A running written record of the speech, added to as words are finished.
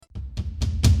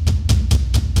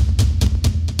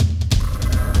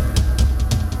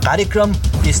कार्यक्रम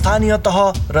स्थानीय तह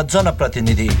र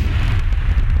जनप्रतिनिधि।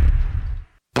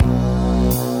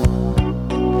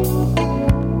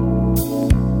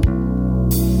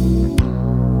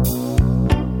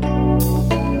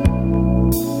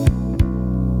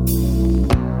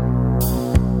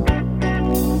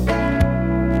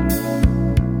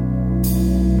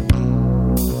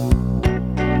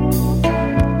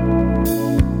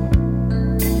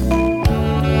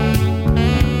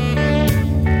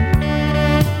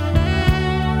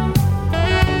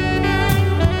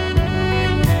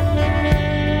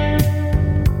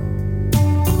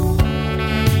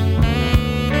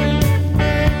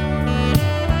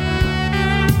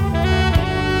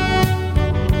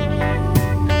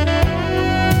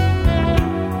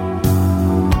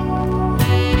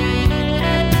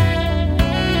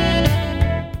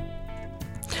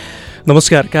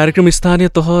 नमस्कार, कार्यक्रम स्थानीय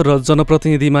तह र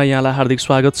जनप्रतिनिधिमा यहाँलाई हार्दिक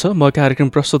स्वागत छ। म कार्यक्रम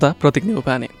प्रस्तुता प्रतीक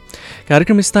उपाने।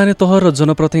 कार्यक्रम स्थानीय तह र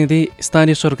जनप्रतिनिधि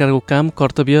स्थानीय सरकारको काम,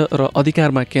 कर्तव्य र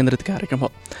अधिकारमा केन्द्रित कार्यक्रम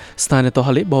हो। स्थानीय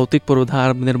तहले भौतिक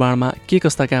पूर्वाधार निर्माणमा के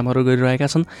कस्ता कामहरू गरिरहेका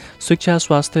छन्, शिक्षा,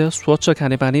 स्वास्थ्य, स्वच्छ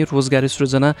खानेपानी, रोजगारी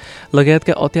सृजना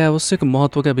लगायतका अत्यावश्यक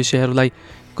महत्त्वका विषयहरूलाई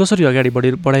कसरी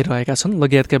अगाडि बढाइरहेका छन्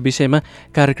लगायतका विषयमा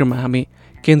कार्यक्रममा हामी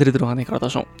केन्द्रित रहने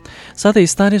गर्दछौँ। साथै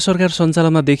स्थानीय सरकार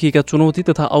सञ्चालनमा देखिएका चुनौती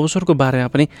तथा अवसरको बारेमा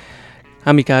पनि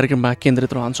हामी कार्यक्रममा केन्द्रित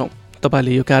रहन्छौँ।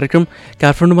 तपाईँले यो कार्यक्रम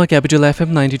काठमाडौँमा क्यापिटल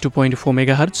एफएम 92.4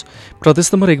 मेगाहर्ज,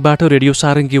 प्रदेश नम्बर 1बाट रेडियो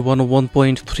सारङ्गी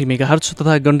 101.3 मेगाहर्ज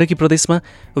तथा गण्डकी प्रदेशमा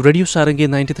रेडियो सारङ्गी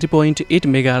 93.8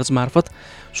 मेगाहर्ज मार्फत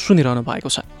सुनिरहनु भएको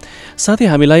छ। साथै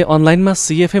हामीलाई अनलाइनमा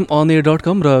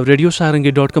cfmonair.com र रेडियो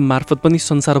सारङ्गी.com मार्फत पनि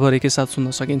संसारभरिकै साथ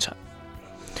सुन्न सकिन्छ।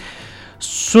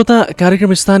 श्रोता,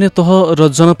 कार्यक्रम स्थानीय तह र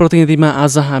जनप्रतिनिधिमा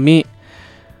आज हामी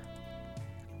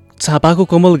झापाको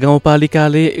कमल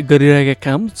गाउँपालिकाले गरिरहेका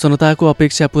काम, जनताको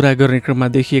अपेक्षा पूरा गर्ने क्रममा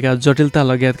देखिएका जटिलता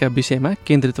लगायतका विषयमा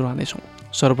केन्द्रित रहनेछौँ।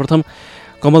 सर्वप्रथम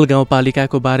कमल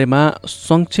गाउँपालिकाको बारेमा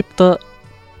संक्षिप्त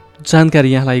जानकारी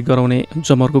यहाँलाई गराउने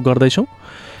जमर्को गर्दैछौँ।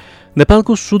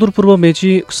 नेपालको सुदूरपूर्व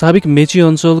मेची साबिक मेची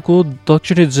अञ्चलको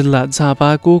दक्षिणी जिल्ला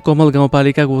झापाको कमल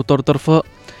गाउँपालिकाको उत्तरतर्फ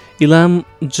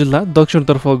इलाम जिल्ला,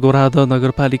 दक्षिणतर्फ गोराद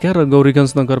नगरपालिका र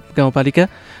गौरीगञ्ज गाउँपालिका,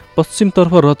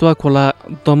 पश्चिमतर्फ रतुवा खोला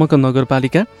दमक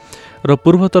नगरपालिका र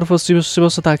पूर्वतर्फ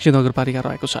शिवशताक्षी नगरपालिका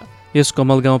रहेको छ। यस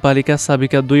कमल गाउँपालिका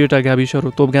साबिका दुईवटा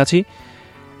गाविसहरू तोपगाछी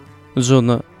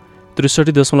जुन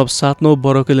 63.79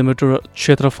 वर्ग किलोमिटर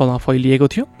क्षेत्रफलमा फैलिएको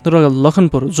थियो र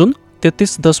लखनपुर जुन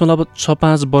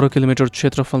 33.65 वर्ग किलोमिटर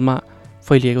क्षेत्रफलमा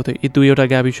फैलिएको थियो। यी दुईवटा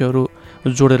गाविसहरू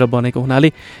जोडेर बनेको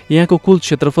हुनाले यहाँको कुल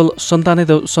क्षेत्रफल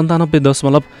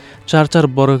 97.44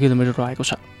 वर्ग किलोमिटर रहेको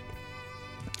छ।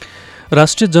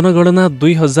 राष्ट्रिय जनगणना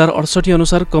 2068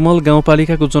 अनुसार कमल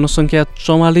गाउँपालिकाको जनसङ्ख्या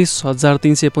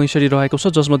 44,365 रहेको छ,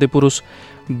 जसमध्ये पुरुष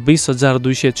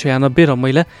 20,296 र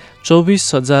महिला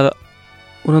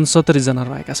 24,069 जना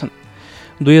रहेका छन्।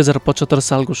 2075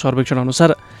 सालको सर्वेक्षण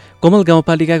अनुसार कमल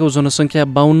गाउँपालिकाको जनसङ्ख्या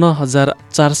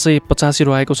 52,485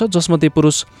 रहेको छ, जसमध्ये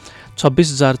पुरुष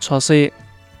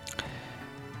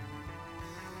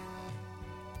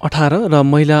 26,618 र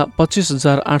महिला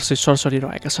 25,867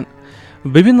 रहेका छन्।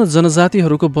 विभिन्न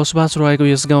जनजातिहरूको बसोबास रहेको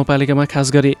यस गाउँपालिकामा खास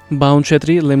गरी बाहुन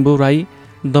क्षेत्री, लिम्बू, राई,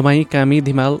 दमाई, कामी,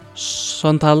 धिमाल,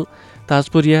 सन्थाल,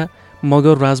 ताजपुरिया,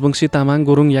 मगर, राजवंशी, तामाङ,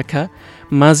 गुरुङ, याक्खा,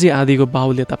 माझी आदिको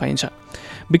बाहुल्यता पाइन्छ।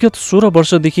 विगत 16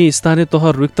 वर्षदेखि स्थानीय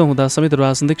तह रिक्त हुँदा समेत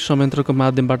राजनीतिक संयन्त्रको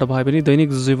माध्यमबाट भए पनि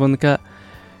दैनिक जीवनका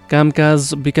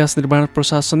कामकाज, विकास, निर्माण,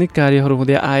 प्रशासनिक कार्यहरू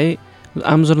हुँदै आए।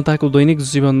 आम जनताको दैनिक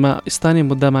जीवनमा स्थानीय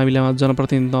मुद्दा मामिलामा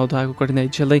जनप्रतिनिधि नहुँदाको कठिनाइ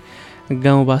झेल्दै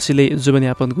गाउँवासीले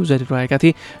जीवनयापन गुजारिरहेका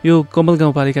थिए। यो कमल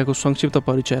गाउँपालिकाको संक्षिप्त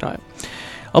परिचय रह्यो।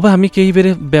 अब हामी केही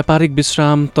बेर व्यापारिक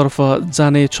विश्रामतर्फ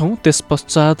जानेछौँ। त्यस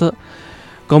पश्चात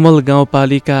कमल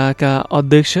गाउँपालिकाका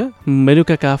अध्यक्ष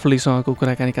मेनुका काफ्लेसँगको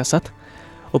कुराकानीका साथ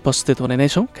उपस्थित हुने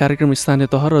नै छौँ। कार्यक्रम स्थानीय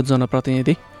तह र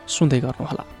जनप्रतिनिधि सुन्दै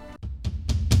गर्नुहोला।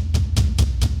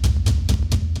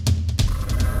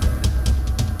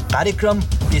 कार्यक्रम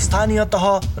स्थानीय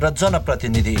तह र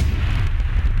जनप्रतिनिधि।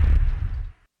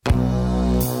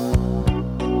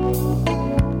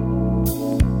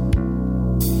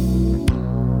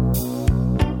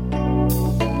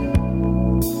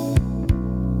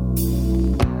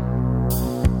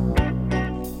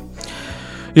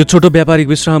 यो छोटो व्यापारिक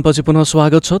विश्रामपछि पुनः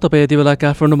स्वागत छ। तपाईँ यति बेला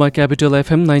काठमाडौँमा क्यापिटल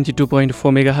एफएम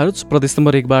 92.4 मेगाहर्ज, प्रदेश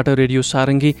नम्बर 1बाट रेडियो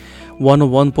सारङ्गी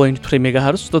 101.3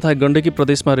 मेगाहर्ज तथा गण्डकी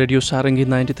प्रदेशमा रेडियो सारङ्गी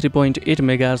 93.8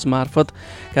 मेगाहर्ज मार्फत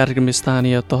कार्यक्रम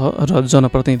स्थानीय तह र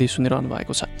जनप्रतिनिधि सुनिरहनु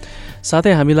भएको छ।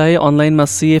 साथै हामीलाई अनलाइनमा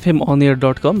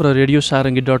cfmonair.com र रेडियो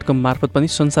सारङ्गी.com मार्फत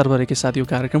पनि संसारभरिकै साथ यो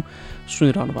कार्यक्रम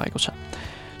सुनिरहनु भएको छ।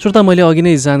 श्रोता, मैले अघि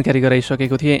नै जानकारी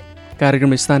गराइसकेको थिएँ।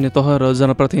 कार्यक्रम स्थानीय तह र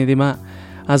जनप्रतिनिधिमा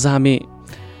आज हामी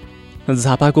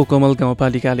झापाको कमल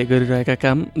गाउँपालिकाले गरिरहेका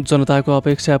काम, जनताको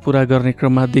अपेक्षा पूरा गर्ने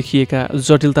क्रममा देखिएका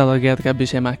जटिलता लगायतका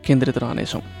विषयमा केन्द्रित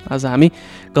रहनेछौँ। आज हामी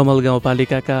कमल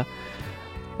गाउँपालिकाका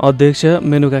अध्यक्ष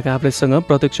मेनुका काफ्लेसँग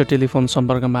प्रत्यक्ष टेलिफोन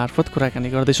सम्पर्क मार्फत कुराकानी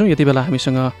गर्दैछौँ। यति बेला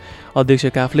हामीसँग अध्यक्ष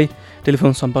काफ्ले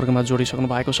टेलिफोन सम्पर्कमा जोडिसक्नु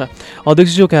भएको छ।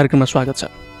 अध्यक्षज्यू, कार्यक्रममा स्वागत छ।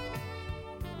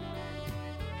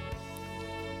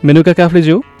 मेनुका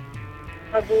काफ्लेज्यू,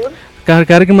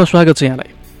 कार्यक्रममा स्वागत छ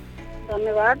यहाँलाई।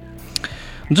 धन्यवाद।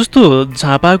 जस्तो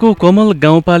झापाको कमल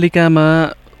गाउँपालिकामा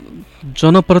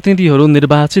जनप्रतिनिधिहरू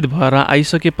निर्वाचित भएर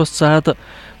आइसके पश्चात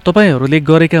तपाईँहरूले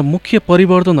गरेका मुख्य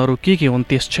परिवर्तनहरू के हुन्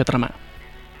त्यस क्षेत्रमा?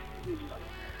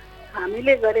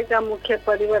 हामीले गरेका मुख्य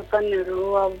परिवर्तनहरू,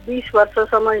 अब 20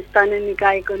 वर्षसम्म स्थानीय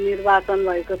निकायको निर्वाचन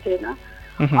भएको थिएन।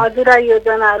 अधुरा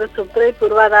योजनाहरू, थुप्रै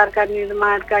पूर्वाधारका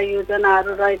निर्माणका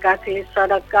योजनाहरू रहेका थिए।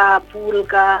 सडकका,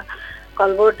 पुलका,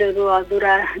 कल्भर्टहरू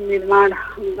अधुरा निर्माण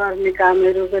गर्ने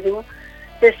कामहरू गऱ्यौँ।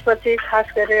 त्यसपछि खास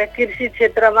गरेर कृषि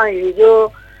क्षेत्रमा हिजो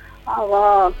अब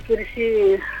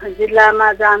कृषि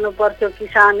जिल्लामा जानु पर्थ्यो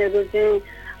किसानहरू चाहिँ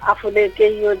आफूले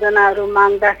केही योजनाहरू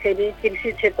माग्दाखेरि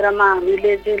कृषि क्षेत्रमा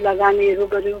हामीले चाहिँ लगानीहरू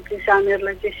गऱ्यौँ।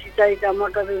 किसानहरूलाई चाहिँ सिँचाइका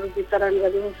मोटरहरू वितरण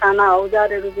गऱ्यौँ, साना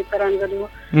औजारहरू वितरण गऱ्यौँ,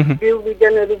 बिउ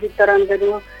बिजनहरू वितरण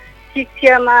गऱ्यौँ।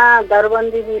 शिक्षामा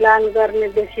दरबन्दी मिलान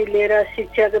गर्नेदेखि लिएर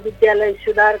शिक्षाको विद्यालय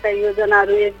सुधारका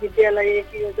योजनाहरू, एक विद्यालय एक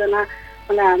योजना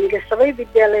हामीले सबै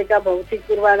विद्यालयका भौतिक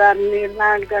पूर्वाधार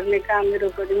निर्माण गर्ने कामहरू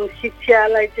गऱ्यौँ।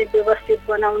 शिक्षालाई चाहिँ व्यवस्थित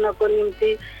बनाउनको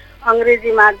निम्ति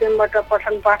अङ्ग्रेजी माध्यमबाट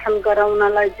पठन पाठन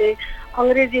गराउनलाई चाहिँ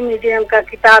अङ्ग्रेजी मिडियमका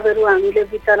किताबहरू हामीले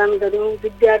वितरण गऱ्यौँ।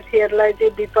 विद्यार्थीहरूलाई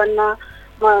चाहिँ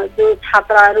विपन्नमा जो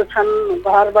छात्राहरू छन्,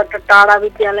 घरबाट टाढा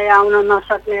विद्यालय आउन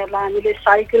नसक्नेहरूलाई हामीले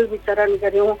साइकल वितरण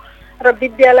गऱ्यौँ र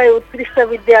विद्यालय उत्कृष्ट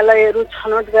विद्यालयहरू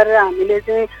छनौट गरेर हामीले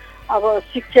चाहिँ अब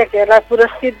शिक्षकहरूलाई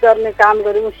पुरस्कृत गर्ने काम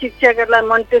गऱ्यौँ। शिक्षकहरूलाई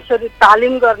मन्टेसरी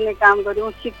तालिम गर्ने काम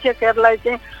गऱ्यौँ। शिक्षकहरूलाई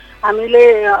चाहिँ हामीले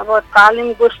अब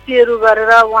तालिम गोष्ठीहरू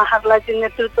गरेर उहाँहरूलाई चाहिँ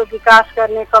नेतृत्व विकास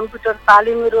गर्ने कम्प्युटर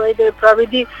तालिमहरू, अहिले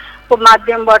प्रविधिको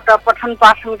माध्यमबाट पठन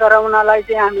पाठन गराउनलाई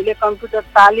चाहिँ हामीले कम्प्युटर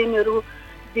तालिमहरू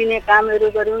दिने कामहरू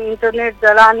गऱ्यौँ। इन्टरनेट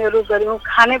जडानहरू गऱ्यौँ।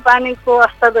 खानेपानीको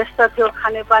अस्तव्यस्त थियो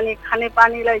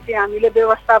खानेपानीलाई चाहिँ हामीले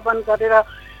व्यवस्थापन गरेर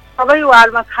सबै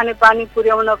वार्डमा खानेपानी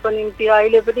पुर्याउनको निम्ति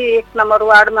अहिले पनि 1 नम्बर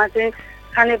वार्डमा चाहिँ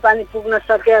खानेपानी पुग्न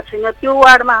सकेका छैन। त्यो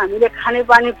वार्डमा हामीले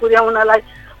खानेपानी पुर्याउनलाई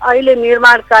अहिले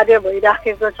निर्माण कार्य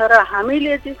भइराखेको छ र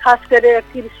हामीले चाहिँ खास गरेर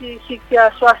कृषि, शिक्षा,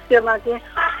 स्वास्थ्यमा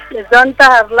चाहिँ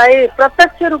जनताहरूलाई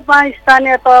प्रत्यक्ष रूपमा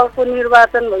स्थानीय तहको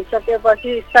निर्वाचन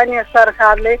भइसकेपछि स्थानीय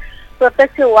सरकारले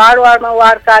प्रत्यक्ष वार्डमा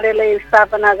वार्ड कार्यालय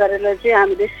स्थापना गरेर चाहिँ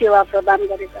हामीले सेवा प्रदान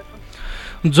गरेका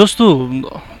छौँ। जस्तो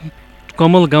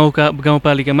कमल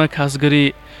गाउँपालिकामा खास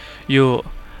गरी यो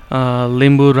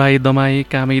लिम्बू, राई, दमाई,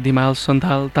 कामी, धिमाल,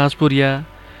 सन्थाल, ताजपुरिया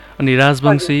अनि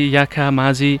राजवंशी, याखा,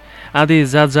 माझी आदि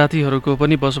जातजातिहरूको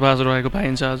पनि बसोबास रहेको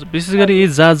पाइन्छ। विशेष गरी यी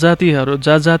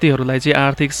जातजातिहरूलाई चाहिँ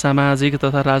आर्थिक, सामाजिक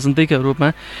तथा राजनीतिक रूपमा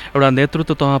एउटा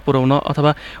नेतृत्व तह पुर्याउन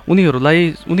अथवा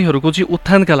उनीहरूको चाहिँ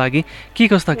उत्थानका लागि के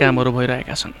कस्ता कामहरू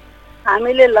भइरहेका छन्?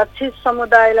 हामीले लक्षित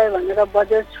समुदायलाई भनेर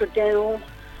बजेट छुट्यायौँ।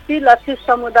 ती लक्षित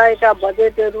समुदायका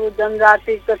बजेटहरू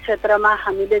जनजातिको क्षेत्रमा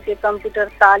हामीले चाहिँ कम्प्युटर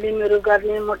तालिमहरू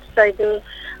गर्ने, मोटरसाइकल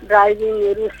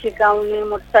ड्राइभिङहरू सिकाउने,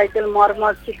 मोटरसाइकल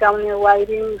मर्मत सिकाउने,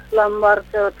 वायरिङ,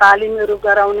 प्लम्बरको तालिमहरू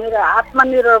गराउने र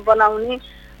आत्मनिर्भर बनाउने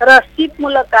र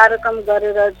सिपमूलक कार्यक्रम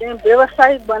गरेर चाहिँ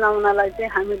व्यावसायिक बनाउनलाई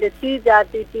चाहिँ हामीले ती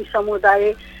जाति, ती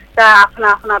समुदायका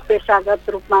आफ्ना पेसागत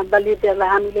रूपमा दलितहरूलाई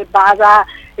हामीले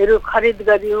बाजाहरू खरिद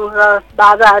गरियौँ र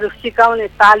बाजाहरू सिकाउने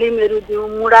तालिमहरू दियौँ,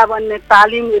 मुढा बन्ने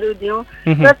तालिमहरू दियौँ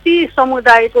र ती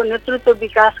समुदायको नेतृत्व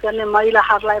विकास गर्ने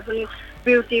महिलाहरूलाई पनि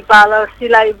ब्युटी पार्लर,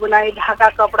 सिलाइ बुनाइ, ढाका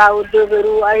कपडा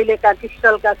उद्योगहरू, अहिलेका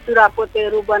टिस्टलका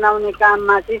चुरापोतेहरू बनाउने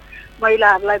काममा चाहिँ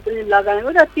महिलाहरूलाई पनि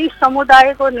लगायौँ र ती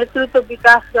समुदायको नेतृत्व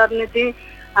विकास गर्ने चाहिँ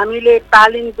हामीले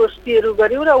तालिम गोष्ठीहरू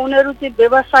गऱ्यौँ र उनीहरू चाहिँ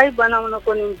व्यवसाय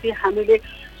बनाउनको निम्ति हामीले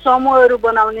समूहहरू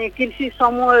बनाउने, कृषि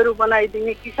समूहहरू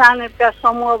बनाइदिने, किसानहरूका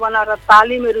समूह बनाएर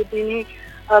तालिमहरू दिने,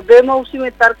 बेमौसमी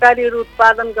तरकारीहरू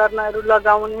उत्पादन गर्नहरू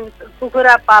लगाउने,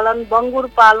 कुखुरा पालन, बङ्गुर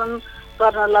पालन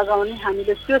गर्न लगाउने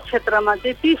हामीले त्यो क्षेत्रमा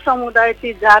चाहिँ ती समुदाय,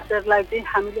 ती जातहरूलाई चाहिँ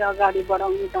हामीले अगाडि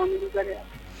बढाउने कामहरू गरेका छौँ।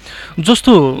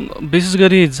 जस्तो विशेष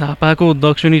गरी झापाको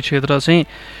दक्षिणी क्षेत्र चाहिँ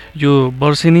यो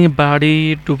वर्षेनी,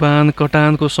 बाढी, डुबान,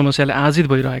 कटानको समस्याले आजित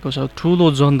भइरहेको छ।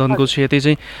 ठुलो जनधनको क्षति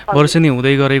चाहिँ वर्षेनी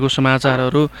हुँदै गरेको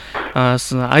समाचारहरू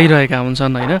आइरहेका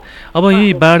हुन्छन् होइन। अब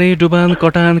यी बाढी, डुबान,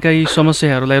 कटानका यी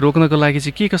समस्याहरूलाई रोक्नको लागि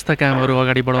चाहिँ के कस्ता कामहरू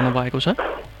अगाडि बढाउनु भएको छ?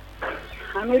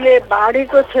 हामीले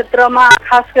बाढीको क्षेत्रमा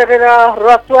खास गरेर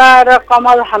रतुवा र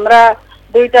कमल हाम्रा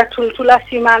दुईटा ठुल्ठुला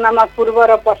सिमानामा पूर्व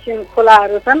र पश्चिम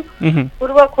खोलाहरू छन्।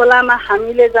 पूर्व खोलामा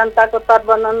हामीले जनताको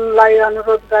तटबन्धनलाई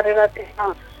अनुरोध गरेर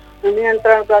त्यहाँ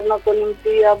नियन्त्रण गर्नको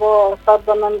निम्ति अब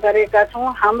तर्पणन गरेका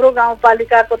छौँ। हाम्रो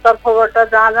गाउँपालिकाको तर्फबाट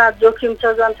जहाँ जहाँ जोखिम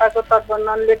छ जनताको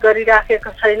तर्पणनले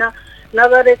गरिराखेको छैन,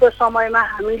 नगरेको समयमा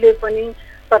हामीले पनि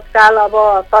तत्काल अब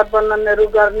तर्पणनहरू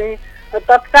गर्ने,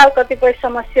 तत्काल कतिपय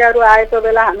समस्याहरू आएको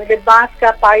बेला हामीले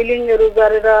बाँसका पाइलिङहरू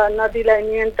गरेर नदीलाई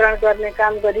नियन्त्रण गर्ने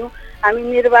काम गऱ्यौँ। हामी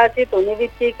निर्वाचित हुने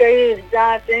बित्तिकै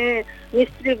जहाँ चाहिँ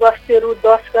मिस्त्री बस्तीहरू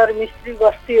 10 घर मिस्त्री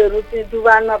बस्तीहरू चाहिँ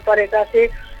डुबानमा परेका थिए,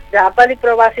 झापाली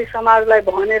प्रवासी समाजलाई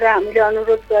भनेर हामीले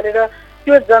अनुरोध गरेर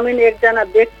त्यो जमिन एकजना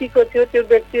व्यक्तिको थियो, त्यो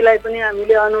व्यक्तिलाई पनि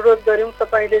हामीले अनुरोध गऱ्यौँ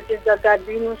तपाईँले चाहिँ जग्गा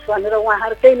दिनुहोस् भनेर।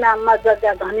 उहाँहरूकै नाममा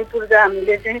जग्गा धनीपूर्जा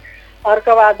हामीले चाहिँ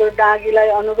हर्कबहादुर डाँगीलाई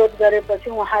अनुरोध गरेपछि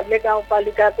उहाँहरूले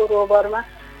गाउँपालिकाको रोभरमा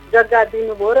जग्गा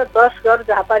दिनुभयो र 10 घर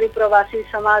झापाली प्रवासी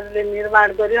समाजले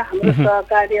निर्माण गर्यो। हाम्रो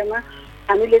सहकार्यमा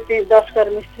हामीले चाहिँ 10 घर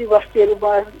मिस्त्री बस्तीहरू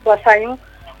बसायौँ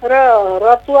र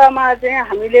रतुवामा चाहिँ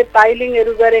हामीले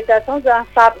पाइलिङहरू गरेका छौँ। जहाँ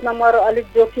 7 नम्बर अलिक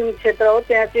जोखिम क्षेत्र हो,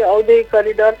 त्यहाँ चाहिँ औद्योगिक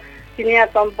करिडर चिनिया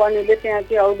कम्पनीले त्यहाँ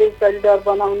चाहिँ औद्योगिक करिडर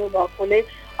बनाउनु भएकोले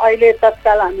अहिले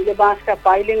तत्काल हामीले बाँसका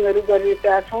पाइलिङहरू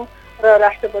गरेका छौँ र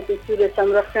राष्ट्रपति सूर्य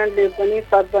संरक्षणले पनि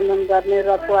तर्पणन गर्ने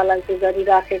रतुवालाई चाहिँ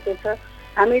गरिराखेको छ।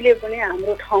 हामीले पनि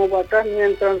हाम्रो ठाउँबाट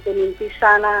नियन्त्रणको निम्ति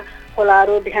साना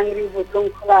खोलाहरू, ढ्याङ्ग्री भुटुङ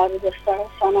खोलाहरू जस्ता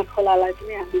साना खोलालाई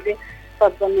पनि हामीले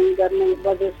तर्पणन गर्ने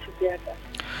बजेट छुट्याएका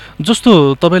छौँ। जस्तो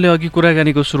तपाईँले अघि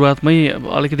कुराकानीको सुरुवातमै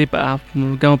अलिकति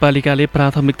गाउँपालिकाले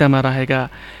प्राथमिकतामा राखेका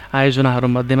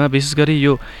आयोजनाहरूमध्येमा विशेष गरी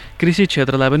यो कृषि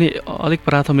क्षेत्रलाई पनि अलिक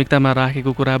प्राथमिकतामा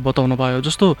राखेको कुरा बताउनु भयो।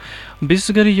 जस्तो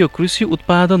विशेष गरी यो कृषि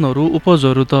उत्पादनहरू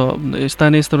उपजहरू त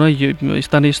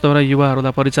स्थानीय स्तरमा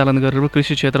युवाहरूलाई परिचालन गरेर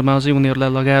कृषि क्षेत्रमा चाहिँ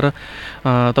उनीहरूलाई लगाएर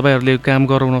तपाईँहरूले काम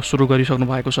गराउन सुरु गरिसक्नु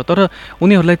भएको छ, तर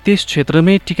उनीहरूलाई त्यस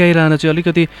क्षेत्रमै टिकाइरहन चाहिँ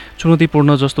अलिकति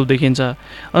चुनौतीपूर्ण जस्तो देखिन्छ।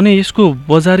 अनि यसको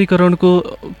बजारीकरणको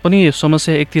पनि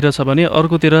समस्या एकतिर छ भने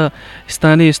अर्कोतिर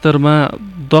स्थानीय स्तरमा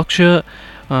दक्ष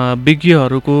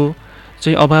विज्ञहरूको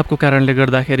चाहिँ अभावको कारणले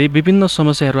गर्दाखेरि विभिन्न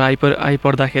समस्याहरू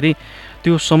आइपर्दाखेरि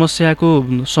त्यो समस्याको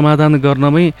समाधान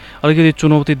गर्नमै अलिकति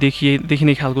चुनौती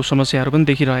देखिने खालको समस्याहरू पनि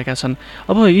देखिरहेका छन्।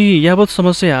 अब यी यावत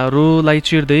समस्याहरूलाई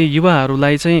चिर्दै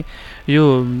युवाहरूलाई चाहिँ यो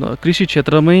कृषि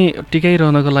क्षेत्रमै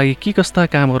टिकाइरहनको लागि के कस्ता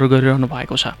कामहरू गरिरहनु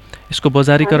भएको छ, यसको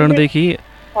बजारीकरणदेखि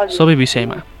सबै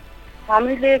विषयमा?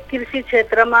 हामीले कृषि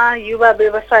क्षेत्रमा युवा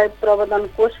व्यवसाय प्रबन्धन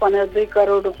कोष भनेर 2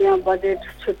 करोड रुपियाँ बजेट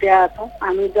छुट्याएका छौँ।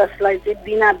 हामी जसलाई चाहिँ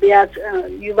बिना ब्याज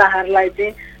युवाहरूलाई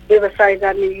चाहिँ व्यवसाय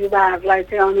गर्ने युवाहरूलाई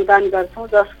चाहिँ अनुदान गर्छौँ,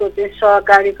 जसको चाहिँ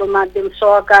सहकारीको माध्यम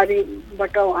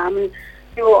सहकारीबाट हामी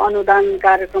त्यो अनुदान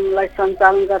कार्यक्रमलाई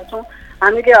सञ्चालन गर्छौँ।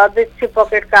 हामीले अध्यक्ष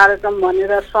पकेट कार्यक्रम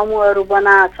भनेर समूहहरू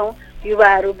बनाएका छौँ।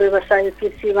 युवाहरू व्यवसाय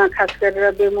कृषिमा खास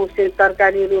गरेर बेमुसे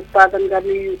तरकारीहरू उत्पादन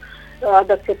गर्ने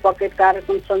अध्यक्ष पकेट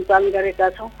कार्यक्रम सञ्चालन गरेका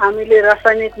छौँ। हामीले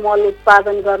रासायनिक मल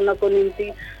उत्पादन गर्नको निम्ति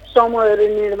समूहहरू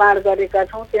निर्माण गरेका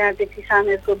छौँ। त्यहाँ चाहिँ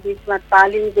किसानहरूको बिचमा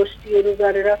तालिम गोष्ठीहरू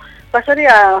गरेर कसरी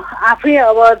आफै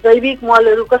अब जैविक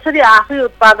मलहरू कसरी आफै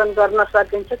उत्पादन गर्न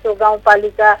सकिन्छ त्यो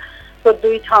गाउँपालिकाको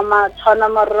 2 ठाउँमा 6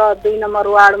 नम्बर र 2 नम्बर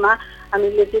वार्डमा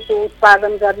हामीले चाहिँ त्यो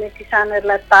उत्पादन गर्ने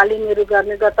किसानहरूलाई तालिमहरू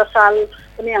गर्ने। गत साल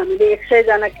पनि हामीले 100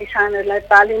 जना किसानहरूलाई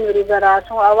तालिमहरू गराएका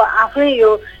छौँ। अब आफै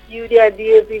यो युरिया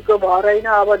डिएपीको भर होइन,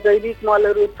 अब जैविक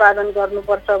मलहरू उत्पादन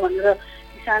गर्नुपर्छ भनेर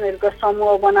किसानहरूको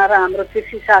समूह बनाएर हाम्रो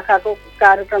कृषि शाखाको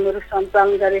कार्यक्रमहरू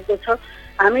सञ्चालन गरेको छ।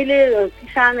 हामीले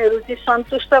किसानहरू चाहिँ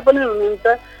सन्तुष्ट पनि हुनुहुन्छ।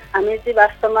 हामी चाहिँ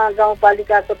वास्तवमा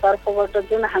गाउँपालिकाको तर्फबाट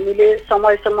जुन हामीले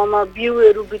समयसम्ममा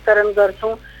बिउहरू वितरण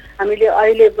गर्छौँ, हामीले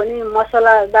अहिले पनि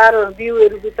मसलादार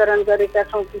बिउहरू वितरण गरेका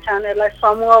छौँ किसानहरूलाई।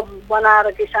 समूह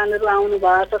बनाएर किसानहरू आउनु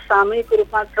भएको छ, सामूहिक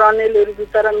रूपमा ट्रनेलहरू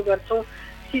वितरण गर्छौँ।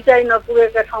 सिँचाइ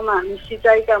नपुगेका ठाउँमा हामी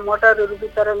सिँचाइका मोटरहरू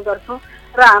वितरण गर्छौँ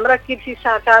र हाम्रा कृषि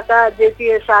शाखाका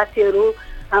जेटिए साथीहरू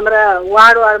हाम्रा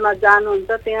वार्डमा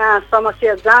जानुहुन्छ, त्यहाँ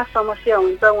जहाँ समस्या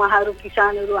हुन्छ उहाँहरू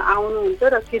किसानहरू आउनुहुन्छ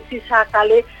र कृषि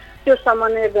शाखाले त्यो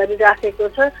समन्वय गरिराखेको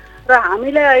छ। र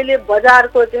हामीलाई अहिले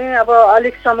बजारको चाहिँ अब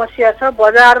अलिक समस्या छ।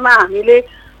 बजारमा हामीले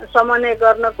समन्वय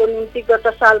गर्नको निम्ति गत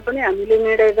साल पनि हामीले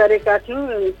निर्णय गरेका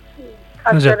थियौँ।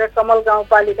 खास गरेर कमल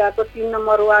गाउँपालिकाको 3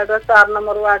 नम्बर वार्ड र 4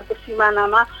 नम्बर वार्डको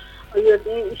सिमानामा यो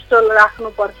चाहिँ स्टल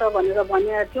राख्नुपर्छ भनेर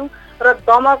भनेका थियौँ। र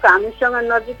दमक हामीसँग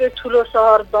नजिकै ठुलो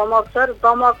सहर दमक छ।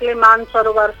 दमकले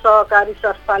मानसरोवर सहकारी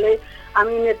संस्थाले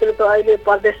हामी नेतृत्व अहिले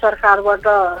प्रदेश सरकारबाट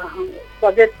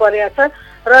बजेट परेको छ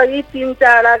र यी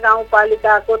 3-4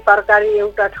 गाउँपालिकाको तरकारी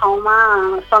एउटा ठाउँमा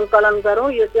सङ्कलन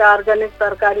गरौँ, यो चाहिँ अर्ग्यानिक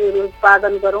तरकारीहरू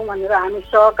उत्पादन गरौँ भनेर हामी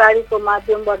सहकारीको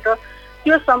माध्यमबाट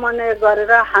त्यो समन्वय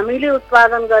गरेर हामीले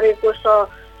उत्पादन गरेको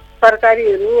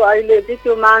तरकारीहरू अहिले चाहिँ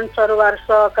त्यो मानसरोवर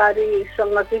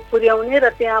सहकारीसँग चाहिँ पुर्याउने र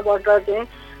त्यहाँबाट चाहिँ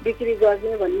बिक्री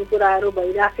गर्ने भन्ने कुराहरू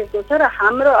भइराखेको छ। र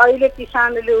हाम्रो अहिले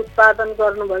किसानले उत्पादन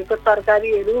गर्नुभएको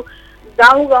तरकारीहरू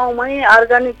गाउँमै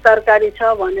अर्ग्यानिक तरकारी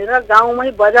छ भनेर गाउँमै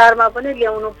बजारमा पनि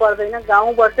ल्याउनु पर्दैन,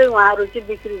 गाउँबाटै उहाँहरू चाहिँ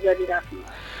बिक्री गरिराख्नु।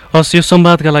 हस्, यो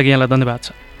संवादका लागि यहाँलाई धन्यवाद छ।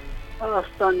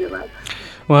 हस्, धन्यवाद।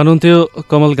 उहाँ हुनुहुन्थ्यो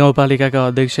कमल गाउँपालिकाका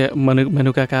अध्यक्ष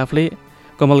मेनुका काफले।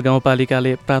 कमल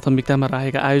गाउँपालिकाले प्राथमिकतामा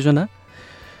राखेका आयोजना,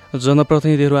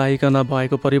 जनप्रतिनिधिहरू आइकन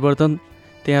भएको परिवर्तन,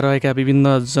 त्यहाँ रहेका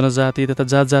विभिन्न जनजाति तथा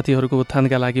जात जातिहरूको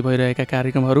उत्थानका लागि भइरहेका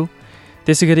कार्यक्रमहरू,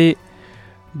 त्यसै गरी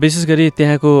विशेष गरी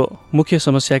त्यहाँको मुख्य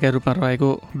समस्याका रूपमा रहेको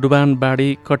डुबान बाढी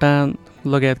कटान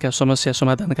लगायतका समस्या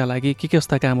समाधानका लागि के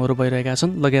कस्ता कामहरू भइरहेका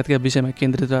छन् लगायतका विषयमा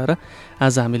केन्द्रित रहेर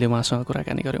आज हामीले उहाँसँग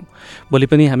कुराकानी गऱ्यौँ। भोलि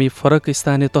पनि हामी फरक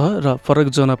स्थानीय तह र फरक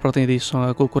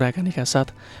जनप्रतिनिधिसँगको कुराकानीका साथ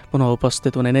पुनः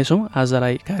उपस्थित हुने नै छौँ।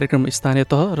 आजलाई कार्यक्रम स्थानीय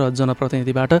तह र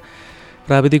जनप्रतिनिधिबाट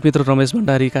प्राविधिक मित्र रमेश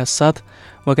भण्डारीका साथ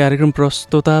म कार्यक्रम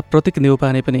प्रस्तोता प्रतीक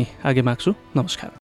नेउपाने पनि आगे माग्छु। नमस्कार।